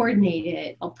 I'll coordinate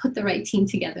it, I'll put the right team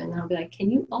together, and then I'll be like, can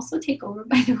you also take over,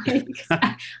 by the way? Because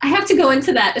I have to go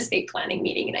into that estate planning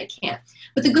meeting and I can't.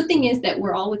 But the good thing is that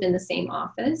we're all within the same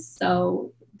office.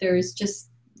 So there's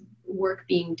just work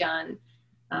being done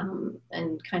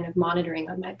and kind of monitoring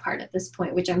on my part at this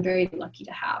point, which I'm very lucky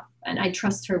to have. And I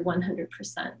trust her 100%,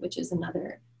 which is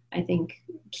another I think,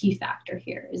 key factor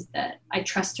here is that I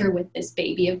trust her with this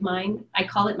baby of mine. I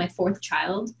call it my fourth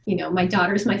child. You know, my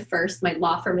daughter's my first, my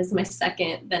law firm is my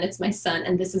second, then it's my son,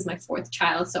 and this is my fourth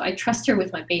child. So I trust her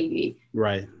with my baby.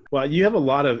 Right. Well, you have a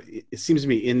lot of, it seems to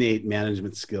me, innate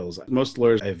management skills. Most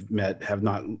lawyers I've met have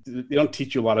not, they don't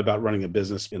teach you a lot about running a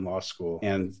business in law school.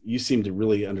 And you seem to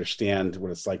really understand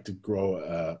what it's like to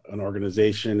grow an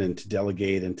organization and to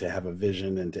delegate and to have a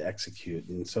vision and to execute.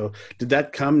 And so did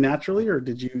that come naturally, or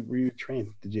were you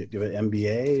trained? Did you do an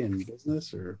MBA in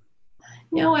business, or?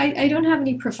 No, I don't have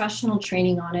any professional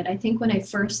training on it. I think when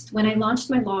I launched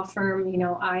my law firm, you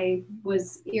know, I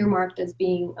was earmarked as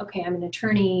being, okay, I'm an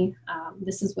attorney.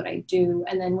 This is what I do.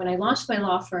 And then when I launched my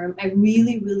law firm, I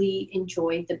really, really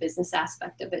enjoyed the business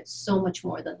aspect of it so much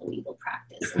more than the legal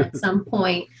practice. And at some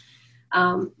point,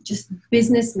 just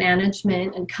business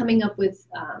management and coming up with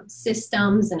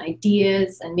systems and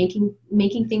ideas and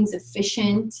making things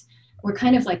efficient were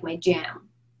kind of like my jam.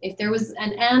 If there was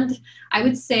and I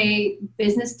would say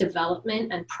business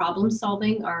development and problem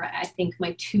solving are, I think,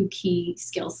 my two key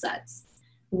skill sets,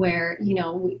 where, you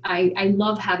know, I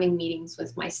love having meetings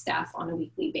with my staff on a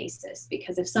weekly basis,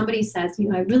 because if somebody says, you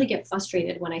know, I really get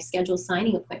frustrated when I schedule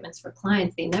signing appointments for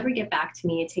clients, they never get back to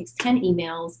me. It takes 10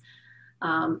 emails.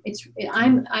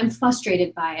 I'm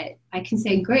frustrated by it. I can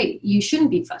say, great, you shouldn't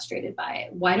be frustrated by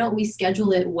it. Why don't we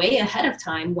schedule it way ahead of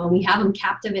time when we have them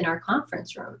captive in our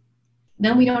conference room?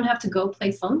 Then we don't have to go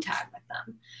play phone tag with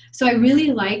them. So I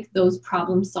really like those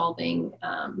problem solving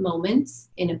moments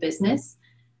in a business.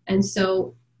 And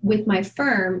so with my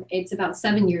firm, it's about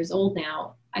 7 years old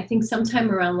now. I think sometime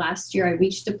around last year, I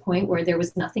reached a point where there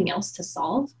was nothing else to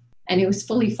solve and it was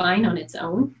fully fine on its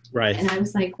own. Right. And I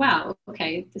was like, wow,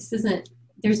 okay,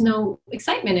 there's no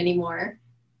excitement anymore,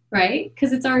 right?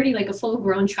 Because it's already like a full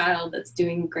grown child that's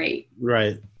doing great.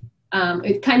 Right.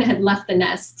 It kind of had left the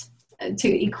nest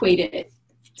to equate it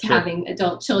to Sure. having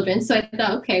adult children. So I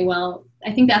thought, okay, well,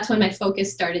 I think that's when my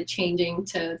focus started changing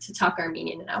to Talk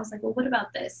Armenian. And I was like, well, what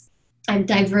about this? I've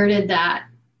diverted that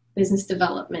business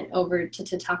development over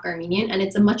to Talk Armenian, and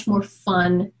it's a much more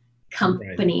fun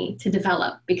company to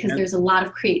develop because there's a lot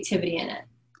of creativity in it.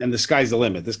 And the sky's the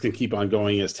limit. This can keep on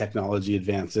going as technology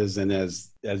advances and as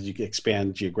you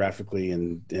expand geographically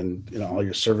and you know, all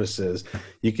your services,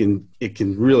 it can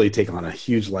really take on a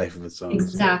huge life of its own.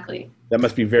 Exactly. So that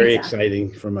must be very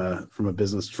exciting from a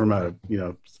business, you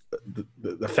know,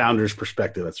 the founder's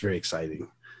perspective. That's very exciting.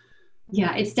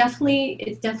 Yeah, it's definitely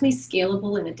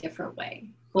scalable in a different way,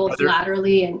 both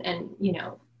laterally and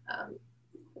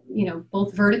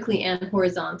both vertically and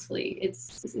horizontally.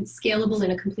 It's scalable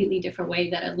in a completely different way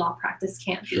that a law practice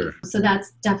can't be. Sure. So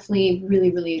that's definitely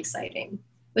really, really exciting.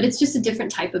 But it's just a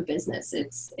different type of business.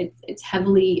 It's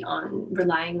heavily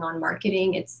relying on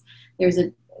marketing. There's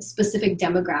a specific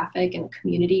demographic and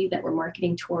community that we're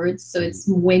marketing towards. So it's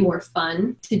way more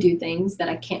fun to do things that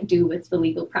I can't do with the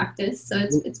legal practice. So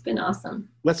it's been awesome.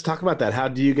 Let's talk about that. How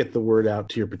do you get the word out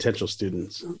to your potential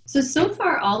students? So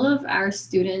far, all of our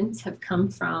students have come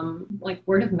from like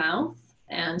word of mouth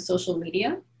and social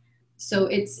media. So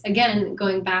it's, again,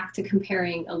 going back to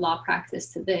comparing a law practice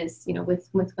to this, you know,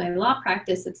 with my law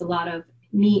practice, it's a lot of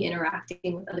me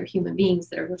interacting with other human beings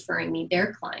that are referring me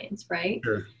their clients, right?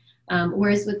 Sure.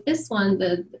 Whereas with this one,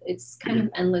 it's kind of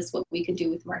endless what we could do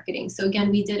with marketing. So again,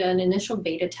 we did an initial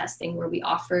beta testing where we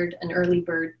offered an early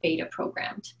bird beta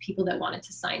program to people that wanted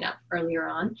to sign up earlier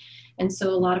on. And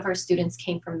so a lot of our students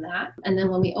came from that. And then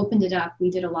when we opened it up, we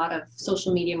did a lot of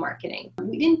social media marketing.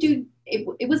 We didn't do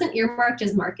it wasn't earmarked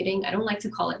as marketing. I don't like to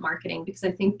call it marketing because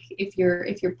I think if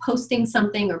you're posting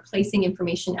something or placing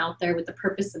information out there with the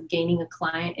purpose of gaining a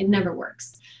client, it never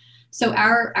works. So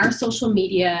our social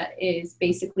media is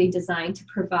basically designed to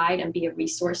provide and be a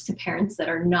resource to parents that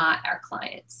are not our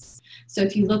clients. So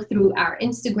if you look through our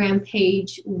Instagram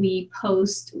page, we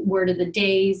post word of the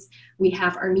days. We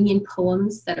have Armenian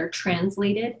poems that are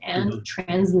translated and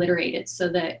transliterated so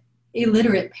that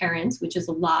illiterate parents, which is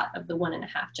a lot of the 1.5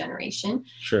 generation,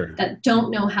 Sure. that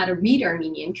don't know how to read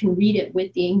Armenian can read it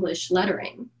with the English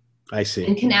lettering. I see.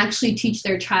 And can actually teach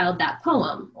their child that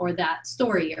poem or that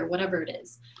story or whatever it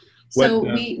is. So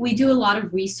we do a lot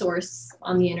of resource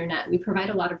on the internet. We provide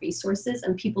a lot of resources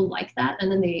and people like that. And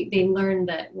then they learn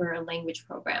that we're a language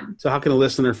program. So how can a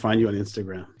listener find you on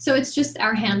Instagram? So it's just,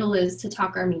 our handle is To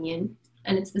Talk Armenian,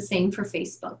 and it's the same for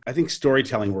Facebook. I think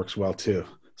storytelling works well too.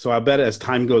 So I bet as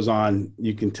time goes on,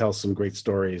 you can tell some great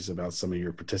stories about some of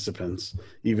your participants,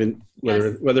 even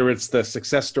whether it's the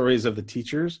success stories of the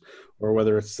teachers or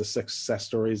whether it's the success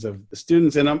stories of the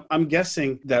students. And I'm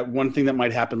guessing that one thing that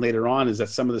might happen later on is that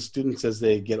some of the students, as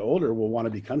they get older, will want to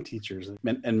become teachers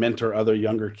and mentor other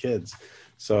younger kids.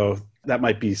 So that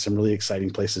might be some really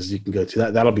exciting places you can go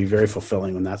to. That'll be very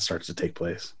fulfilling when that starts to take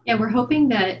place. Yeah, we're hoping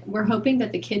that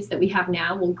the kids that we have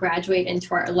now will graduate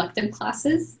into our elective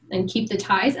classes and keep the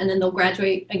ties, and then they'll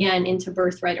graduate again into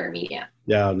Birthright Armenia.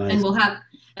 Yeah, nice. And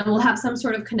we'll have some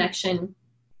sort of connection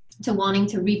to wanting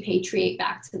to repatriate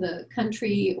back to the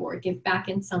country or give back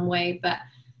in some way. But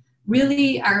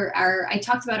really, I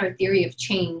talked about our theory of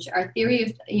change. Our theory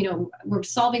of, we're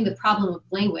solving the problem of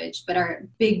language, but our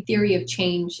big theory of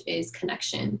change is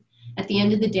connection. At the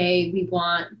end of the day, we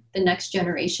want the next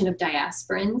generation of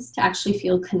diasporans to actually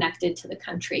feel connected to the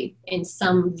country in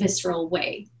some visceral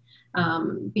way.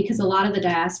 Because a lot of the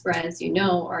diaspora, as you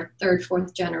know, are third,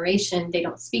 fourth generation. They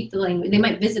don't speak the language. They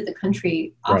might visit the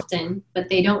country often, but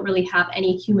they don't really have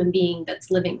any human being that's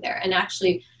living there. And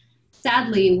actually,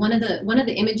 sadly, one of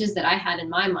the images that I had in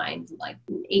my mind, like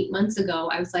 8 months ago,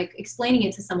 I was like explaining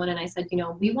it to someone, and I said,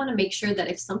 we want to make sure that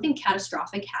if something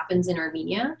catastrophic happens in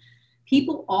Armenia,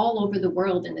 people all over the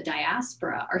world in the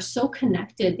diaspora are so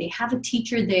connected. They have a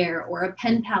teacher there or a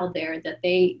pen pal there that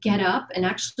they get up and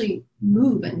actually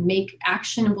move and make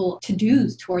actionable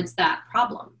to-dos towards that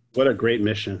problem. What a great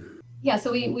mission. Yeah,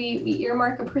 so we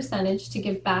earmark a percentage to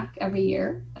give back every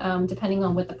year, depending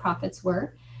on what the profits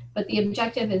were. But the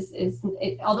objective is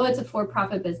although it's a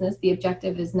for-profit business, the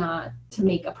objective is not to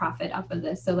make a profit off of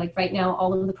this. So like right now,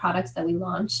 all of the products that we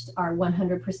launched are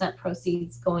 100%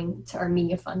 proceeds going to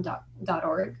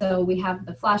armeniafund.org. So we have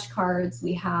the flashcards,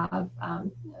 we have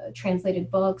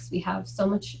translated books, we have so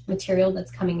much material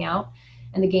that's coming out.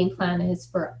 And the game plan is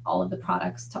for all of the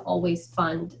products to always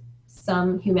fund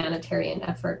some humanitarian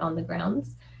effort on the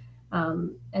grounds.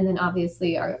 And then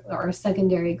obviously our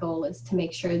secondary goal is to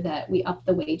make sure that we up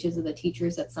the wages of the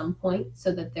teachers at some point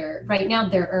so that right now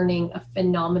they're earning a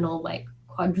phenomenal, like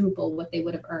quadruple what they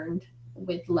would have earned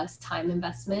with less time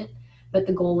investment. But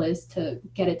the goal is to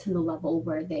get it to the level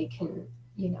where they can,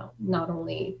 not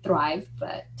only thrive,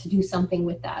 but to do something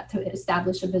with that, to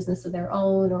establish a business of their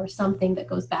own or something that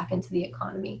goes back into the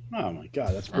economy. Oh my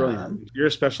God, that's brilliant. You're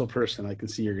a special person. I can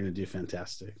see you're going to do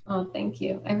fantastic. Oh, thank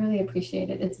you. I really appreciate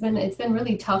it. It's been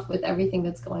really tough with everything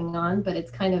that's going on, but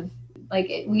it's kind of like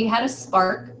we had a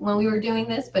spark when we were doing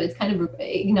this, but it's kind of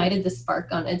ignited the spark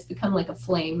on it. It's become like a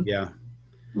flame. Yeah.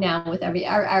 Now with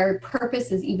our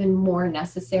purpose is even more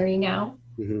necessary now.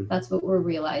 Mm-hmm. That's what we're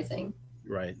realizing.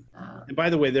 Right. And by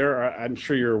the way, I'm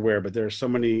sure you're aware, but there are so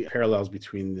many parallels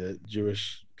between the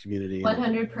Jewish community.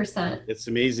 100%. It's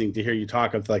amazing to hear you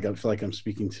talk. I feel like I'm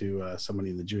speaking to somebody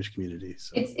in the Jewish community.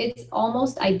 So. It's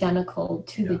almost identical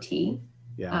to the T.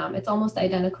 Yeah. It's almost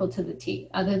identical to the T,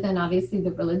 other than obviously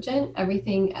the religion,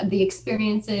 everything, the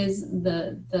experiences,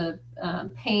 the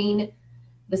pain,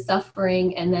 the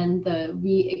suffering, and then the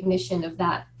reignition of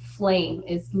that flame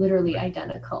is literally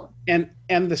identical. And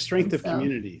the strength of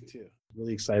community too.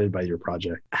 Really excited by your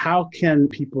project. How can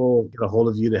people get a hold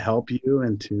of you to help you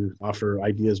and to offer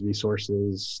ideas,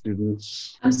 resources,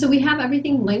 students? So we have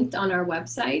everything linked on our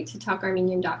website,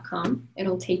 talkarmenian.com.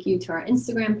 It'll take you to our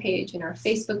Instagram page and our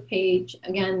Facebook page.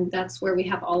 Again, that's where we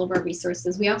have all of our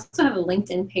resources. We also have a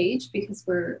LinkedIn page because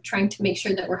we're trying to make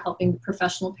sure that we're helping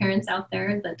professional parents out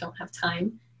there that don't have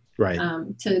time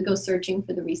to go searching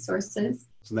for the resources.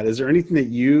 So is there anything that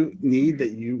you need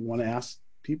that you want to ask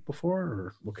people for,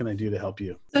 or what can I do to help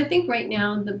you? So I think right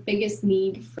now the biggest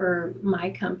need for my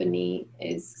company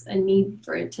is a need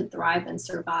for it to thrive and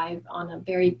survive on a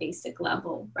very basic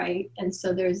level, right? And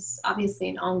so there's obviously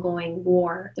an ongoing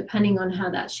war. Depending on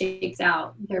how that shakes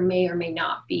out, there may or may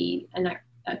not be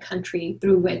a country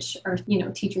through which our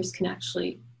teachers can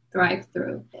actually thrive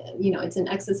through. It's an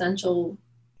existential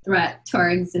threat to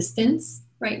our existence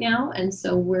right now, and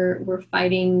so we're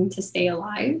fighting to stay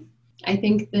alive. I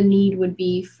think the need would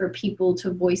be for people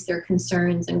to voice their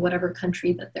concerns in whatever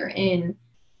country that they're in,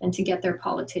 and to get their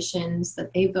politicians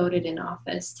that they voted in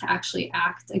office to actually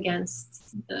act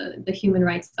against the human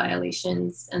rights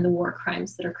violations and the war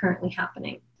crimes that are currently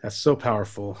happening. That's so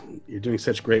powerful. You're doing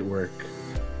such great work.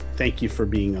 Thank you for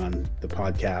being on the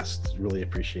podcast. Really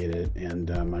appreciate it. And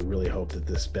I really hope that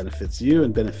this benefits you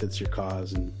and benefits your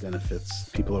cause and benefits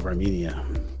people of Armenia.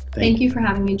 Thank you for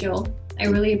having me, Joel. I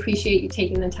really appreciate you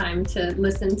taking the time to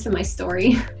listen to my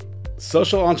story.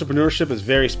 Social entrepreneurship is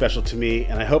very special to me,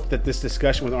 and I hope that this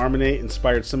discussion with Armine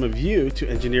inspired some of you to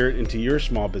engineer it into your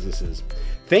small businesses.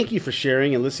 Thank you for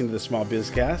sharing and listening to the Small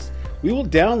Bizcast. We will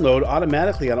download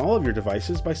automatically on all of your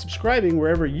devices by subscribing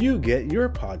wherever you get your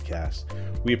podcasts.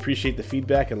 We appreciate the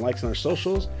feedback and likes on our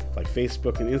socials, like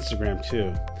Facebook and Instagram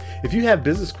too. If you have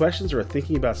business questions or are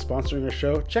thinking about sponsoring our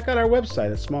show, check out our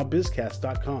website at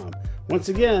smallbizcast.com. Once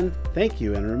again, thank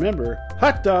you, and remember,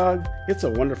 hot dog, it's a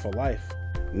wonderful life.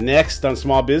 Next on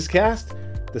Small Bizcast,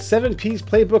 The 7 P's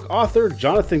Playbook author,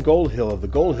 Jonathan Goldhill of the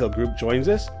Goldhill Group, joins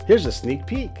us. Here's a sneak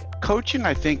peek. Coaching,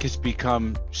 I think, has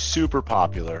become super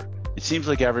popular. It seems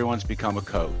like everyone's become a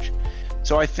coach.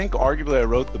 So I think arguably I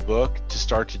wrote the book to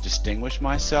start to distinguish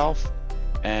myself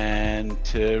and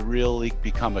to really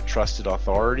become a trusted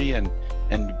authority and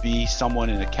be someone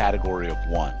in a category of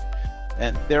one.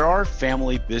 And there are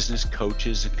family business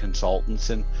coaches and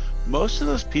consultants, and most of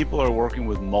those people are working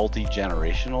with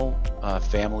multi-generational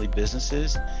family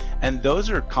businesses, and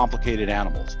those are complicated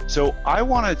animals. So I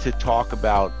wanted to talk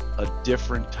about a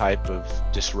different type of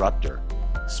disruptor.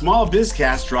 Small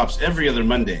Bizcast drops every other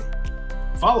Monday.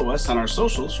 Follow us on our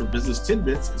socials for business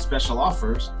tidbits and special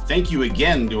offers. Thank you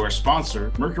again to our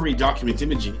sponsor, Mercury Document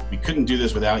Imaging. We couldn't do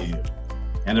this without you.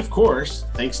 And of course,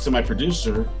 thanks to my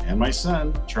producer and my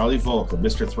son, Charlie Volk of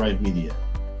Mr. Thrive Media.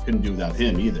 Couldn't do without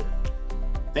him either.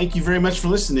 Thank you very much for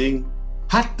listening.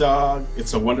 Hot dog,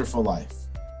 it's a wonderful life.